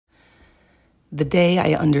The day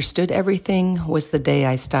I understood everything was the day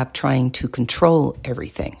I stopped trying to control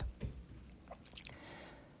everything.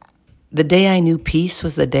 The day I knew peace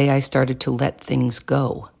was the day I started to let things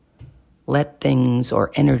go. Let things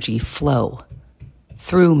or energy flow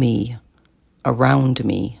through me, around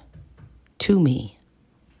me, to me.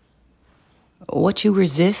 What you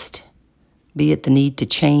resist, be it the need to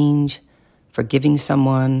change, forgiving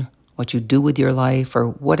someone, what you do with your life, or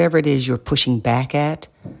whatever it is you're pushing back at,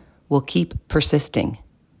 will keep persisting.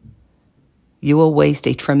 You will waste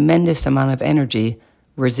a tremendous amount of energy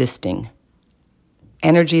resisting.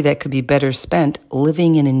 Energy that could be better spent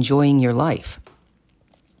living and enjoying your life.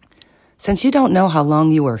 Since you don't know how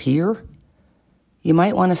long you are here, you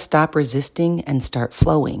might want to stop resisting and start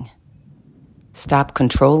flowing. Stop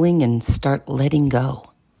controlling and start letting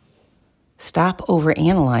go. Stop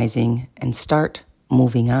overanalyzing and start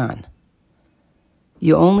moving on.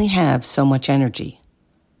 You only have so much energy.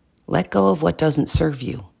 Let go of what doesn't serve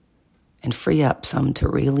you and free up some to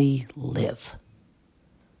really live.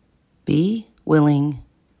 Be willing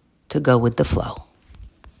to go with the flow.